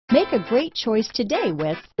Make a great choice today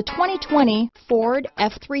with the 2020 Ford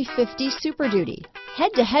F-350 Super Duty.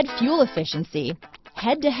 Head-to-head fuel efficiency,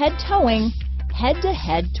 head-to-head towing,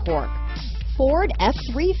 head-to-head torque. Ford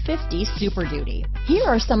F-350 Super Duty. Here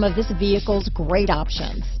are some of this vehicle's great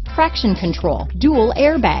options: traction control, dual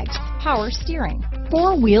airbags, power steering,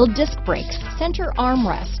 four-wheel disc brakes, center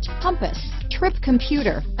armrest, compass, trip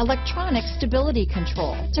computer, electronic stability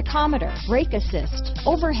control, tachometer, brake assist,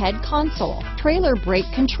 overhead console, trailer brake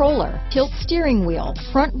controller, tilt steering wheel,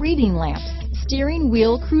 front reading lamps, steering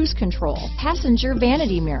wheel cruise control, passenger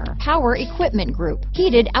vanity mirror, power equipment group,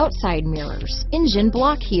 heated outside mirrors, engine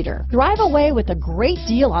block heater. Drive away with a great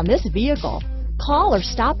deal on this vehicle. Call or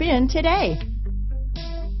stop in today.